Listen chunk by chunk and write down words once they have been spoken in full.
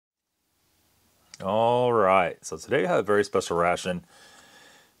All right, so today I have a very special ration.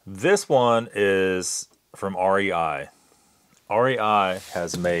 This one is from REI. REI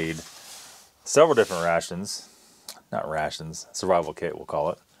has made several different rations, not rations, survival kit we'll call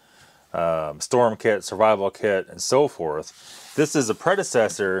it, storm kit, survival kit, and so forth. This is a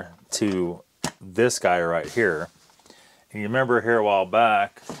predecessor to this guy right here. And you remember here a while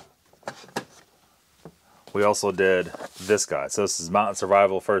back, we also did this guy. So this is Mountain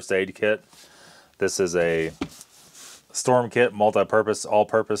Survival First Aid Kit. This is a storm kit, multi-purpose,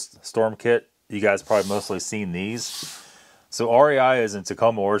 all-purpose storm kit. You guys probably mostly seen these. So REI is in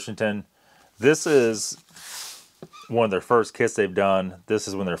Tacoma, Washington. This is one of their first kits they've done. This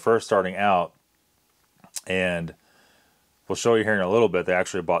is when they're first starting out. And we'll show you here in a little bit. They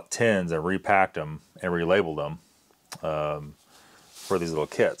actually bought tins and repacked them and relabeled them for these little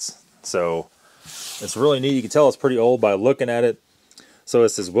kits. So it's really neat. You can tell it's pretty old by looking at it. So it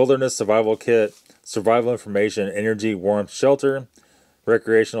says Wilderness Survival Kit, Survival Information, Energy, Warmth, Shelter,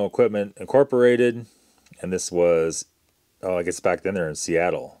 Recreational Equipment Incorporated. And this was, oh, I guess back then they're in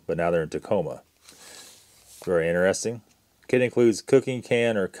Seattle, but now they're in Tacoma. Very interesting. Kit includes cooking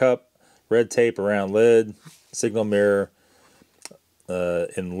can or cup, red tape around lid, signal mirror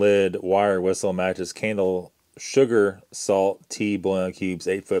in lid, wire, whistle, matches, candle, sugar, salt, tea, bouillon cubes,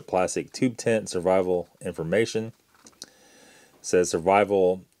 8-foot plastic tube tent, survival information. It says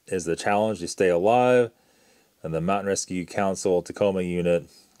survival is the challenge to stay alive. And the Mountain Rescue Council Tacoma unit,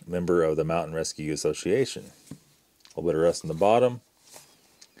 member of the Mountain Rescue Association. A little bit of rest on the bottom.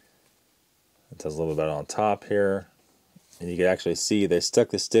 It tells a little bit on top here. And you can actually see they stuck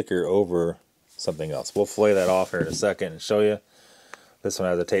the sticker over something else. We'll flay that off here in a second and show you. This one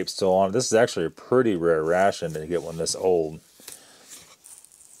has the tape still on. This is actually a pretty rare ration to get one this old.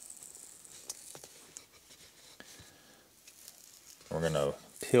 We're going to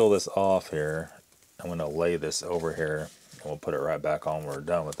peel this off here. I'm going to lay this over here and we'll put it right back on when we're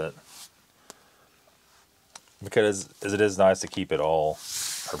done with it. Because it is nice to keep it all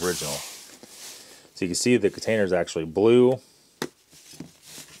original. So you can see the container is actually blue.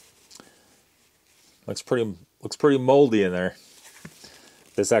 Looks pretty moldy in there.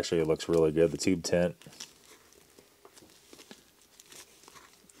 This actually looks really good, the tube tent.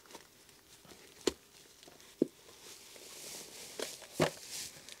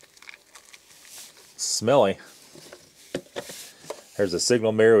 Smelly. There's a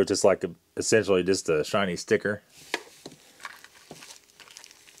signal mirror, which is like essentially just a shiny sticker.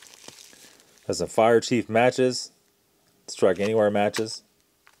 Has some fire chief matches, strike anywhere matches.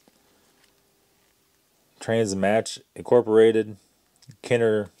 Trains and Match Incorporated,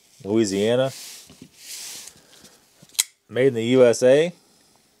 Kenner, Louisiana. Made in the USA.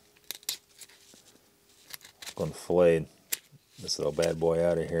 Going to fillet this little bad boy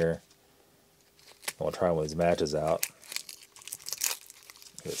out of here. I want to try one of these matches out.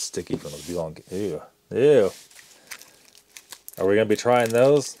 It's sticky from the long. Ew. Ew. Are we going to be trying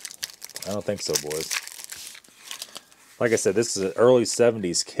those? I don't think so, boys. Like I said, this is an early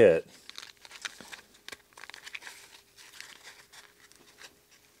 70s kit.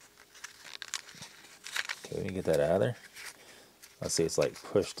 Okay, we can get that out of there. Let's see, it's like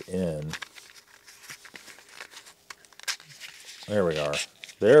pushed in. There we are.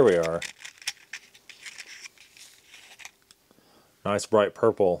 There we are. Nice bright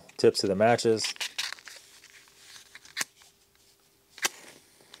purple tips to the matches.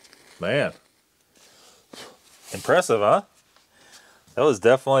 Man. Impressive, huh? That was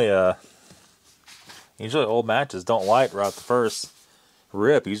definitely usually old matches don't light right the first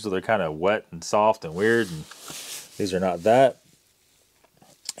rip. Usually they're kind of wet and soft and weird, and these are not that.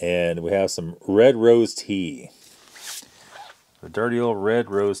 And we have some red rose tea. The dirty old red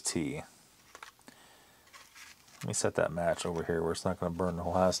rose tea. Let me set that match over here where it's not going to burn the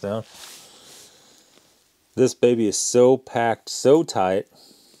whole house down. This baby is so packed, so tight.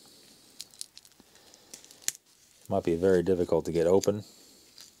 Might be very difficult to get open.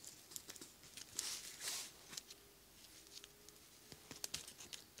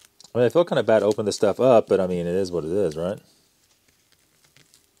 I mean, I feel kind of bad to open this stuff up, but I mean, it is what it is, right?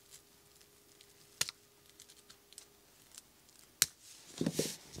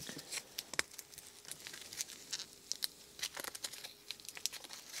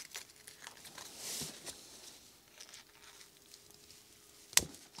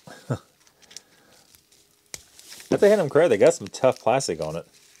 If they had them credit, they got some tough plastic on it.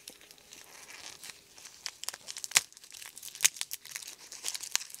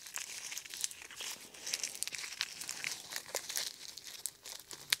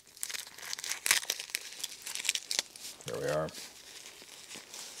 There we are.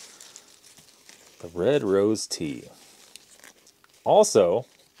 The red rose tea. Also,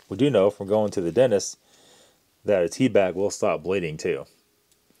 we do know from going to the dentist that a tea bag will stop bleeding too.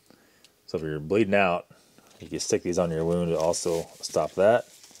 So if you're bleeding out, you can stick these on your wound to also stop that.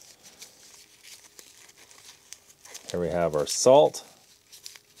 Here we have our salt.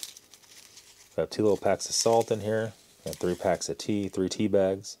 We have 2 little packs of salt in here. We have 3 packs of tea, 3 tea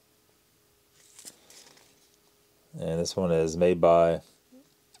bags. And this one is made by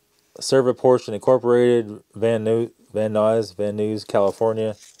Serve a Portion Incorporated, Van Nuys,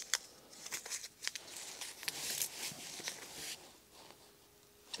 California.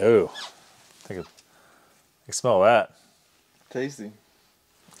 Oh, I can smell that. Tasty.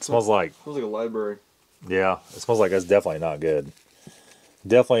 It smells like a library. Yeah, it smells like that's definitely not good.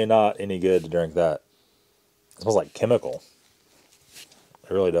 Definitely not any good to drink that. It smells like chemical.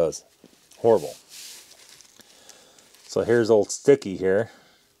 It really does. Horrible. So here's old Sticky here.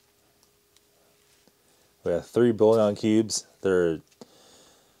 We have 3 bouillon cubes. It's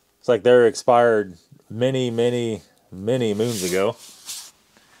like they're expired many moons ago.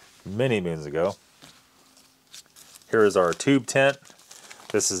 Many moons ago. Here is our tube tent.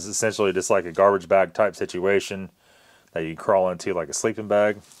 This is essentially just like a garbage bag type situation that you crawl into like a sleeping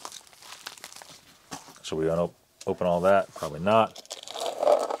bag. Should we open all that? Probably not.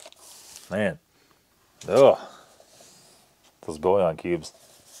 Man. Ugh. Those bouillon cubes.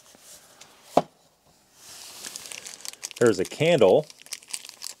 Here's a candle.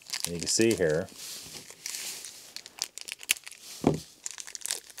 And you can see here.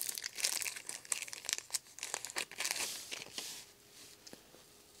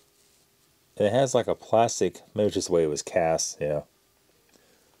 It has like a plastic, maybe it's just the way it was cast, yeah.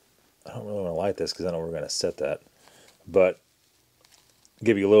 I don't really want to light this because I know we're going to set that. But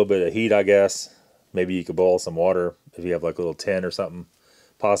give you a little bit of heat, I guess. Maybe you could boil some water if you have like a little tin or something,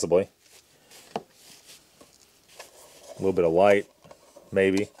 possibly. A little bit of light,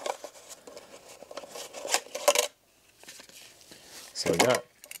 maybe. So we got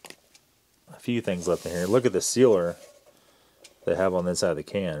a few things left in here. Look at the sealer they have on the inside of the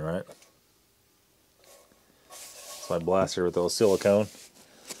can, right? My blaster with a little silicone.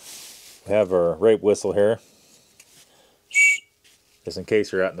 We have our rape whistle here, just in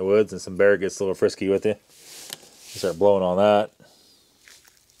case you're out in the woods and some bear gets a little frisky with you. You start blowing on that.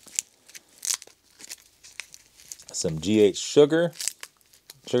 Some GH sugar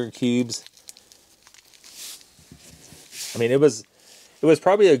cubes. I mean, it was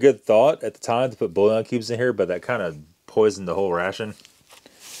probably a good thought at the time to put bouillon cubes in here, but that kind of poisoned the whole ration.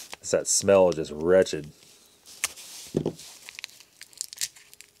 It's that smell is just wretched.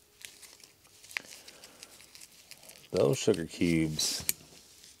 Those sugar cubes.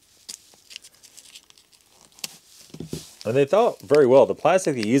 And they thought very well. The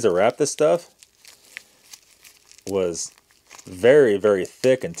plastic they used to wrap this stuff was very, very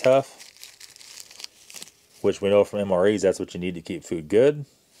thick and tough. Which we know from MREs, that's what you need to keep food good.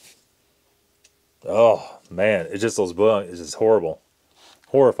 Oh, man. It's just those bouillon. It's just horrible.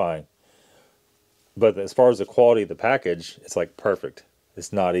 Horrifying. But as far as the quality of the package, it's like perfect.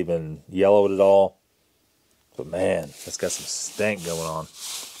 It's not even yellowed at all. But man, it's got some stank going on.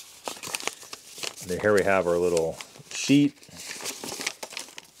 And then here we have our little sheet.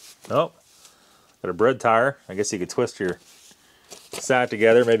 Oh, got a bread tire. I guess you could twist your sack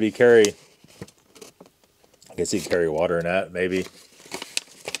together. Maybe carry, I guess you could carry water in that. Maybe.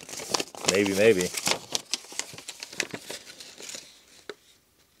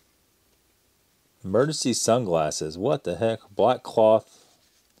 Emergency sunglasses. What the heck? Black cloth.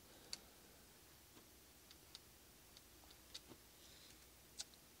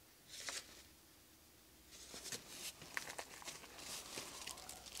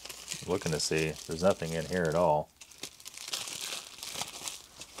 Looking to see. There's nothing in here at all.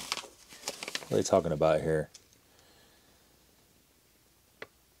 What are they talking about here?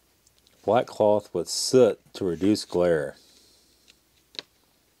 Black cloth with soot to reduce glare.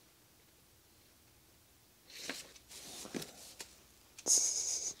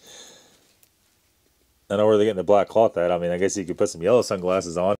 I don't know where they're getting the black cloth at. I mean, I guess you could put some yellow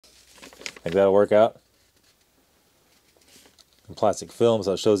sunglasses on. Think that'll work out. And plastic film,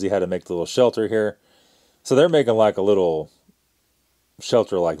 so it shows you how to make the little shelter here. So they're making like a little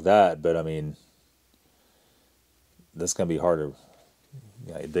shelter like that, but I mean, that's going to be hard to,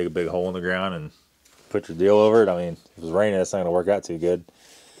 you know, you dig a big hole in the ground and put your deal over it. I mean, if it's raining, it's not going to work out too good.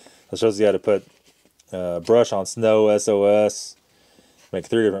 It shows you how to put brush on snow, SOS, make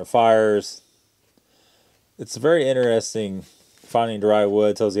 3 different fires. It's very interesting. Finding dry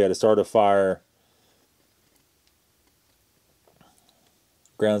wood tells you how to start a fire.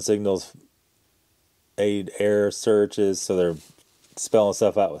 Ground signals aid air searches, so they're spelling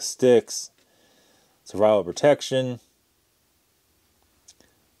stuff out with sticks. Survival protection.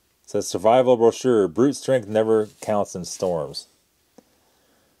 It says survival brochure. Brute strength never counts in storms.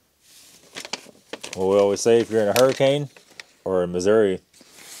 Well, we always say if you're in a hurricane, or in Missouri,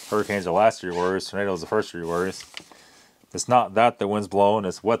 hurricanes are the last of your worries, tornadoes the first of your worries. It's not that the wind's blowing,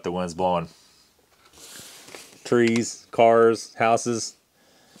 it's what the wind's blowing. Trees, cars, houses,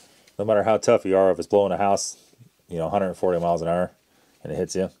 no matter how tough you are, if it's blowing a house, 140 miles an hour, and it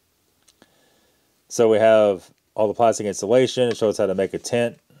hits you. So we have all the plastic insulation. It shows how to make a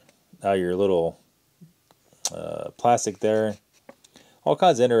tent out of your little plastic there. All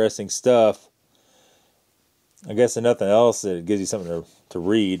kinds of interesting stuff. I guess if nothing else, it gives you something to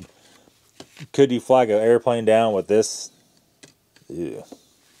read. Could you flag an airplane down with this? Ew.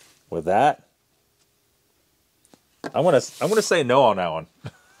 With that? I'm gonna say no on that one.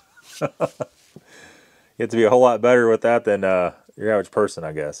 You have to be a whole lot better with that than your average person,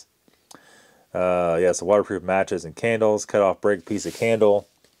 I guess. Yeah, so waterproof matches and candles. Cut off break piece of candle.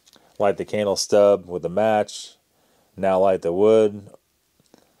 Light the candle stub with a match. Now light the wood.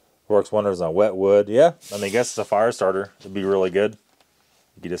 Works wonders on wet wood. Yeah, I mean, I guess it's a fire starter. It'd be really good.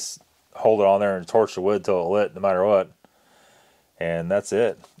 You just hold it on there and torch the wood till it lit, no matter what. And that's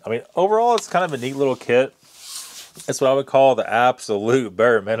it. I mean, overall, it's kind of a neat little kit. It's what I would call the absolute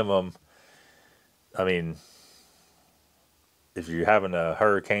bare minimum. I mean, if you're having a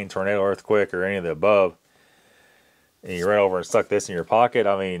hurricane, tornado, earthquake, or any of the above, and you ran over and stuck this in your pocket,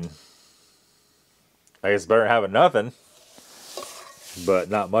 I mean, I guess it's better than having nothing. But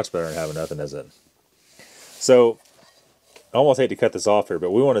not much better than having nothing, is it? So, I almost hate to cut this off here,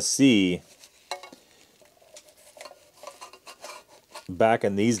 but we want to see, back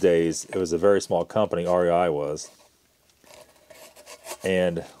in these days, it was a very small company, REI was.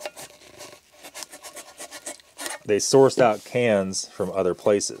 And they sourced out cans from other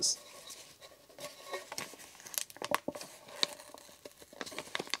places.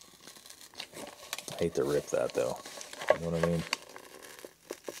 I hate to rip that, though. You know what I mean?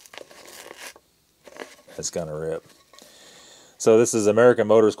 It's gonna rip. So this is American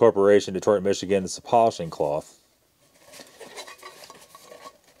Motors Corporation, Detroit, Michigan. It's a polishing cloth.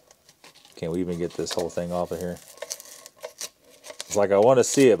 Can't we even get this whole thing off of here? It's like I want to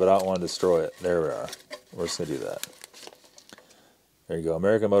see it, but I don't want to destroy it. There we are. We're just gonna do that. There you go.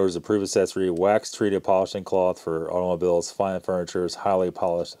 American Motors approved accessory, wax treated polishing cloth for automobiles, fine furniture, highly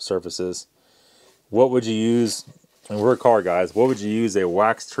polished surfaces. What would you use? And we're a car guys. What would you use a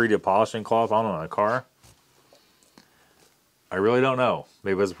wax treated polishing cloth on a car? I really don't know.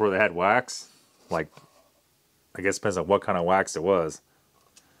 Maybe it was before they had wax. Like, I guess it depends on what kind of wax it was.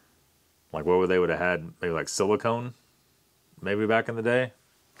 Like, what would they would have had? Maybe like silicone? Maybe back in the day?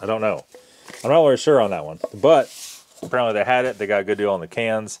 I don't know. I'm not really sure on that one. But apparently they had it. They got a good deal on the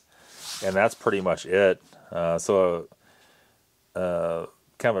cans. And that's pretty much it. So, kind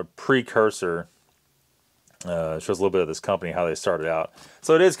of a precursor. Shows a little bit of this company, how they started out.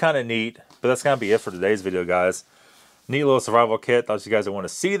 So it is kind of neat. But that's going to be it for today's video, guys. Neat little survival kit. Thought you guys would want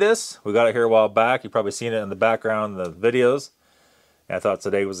to see this. We got it here a while back. You've probably seen it in the background in the videos. And I thought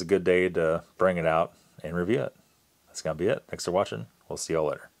today was a good day to bring it out and review it. That's going to be it. Thanks for watching. We'll see y'all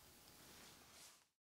later.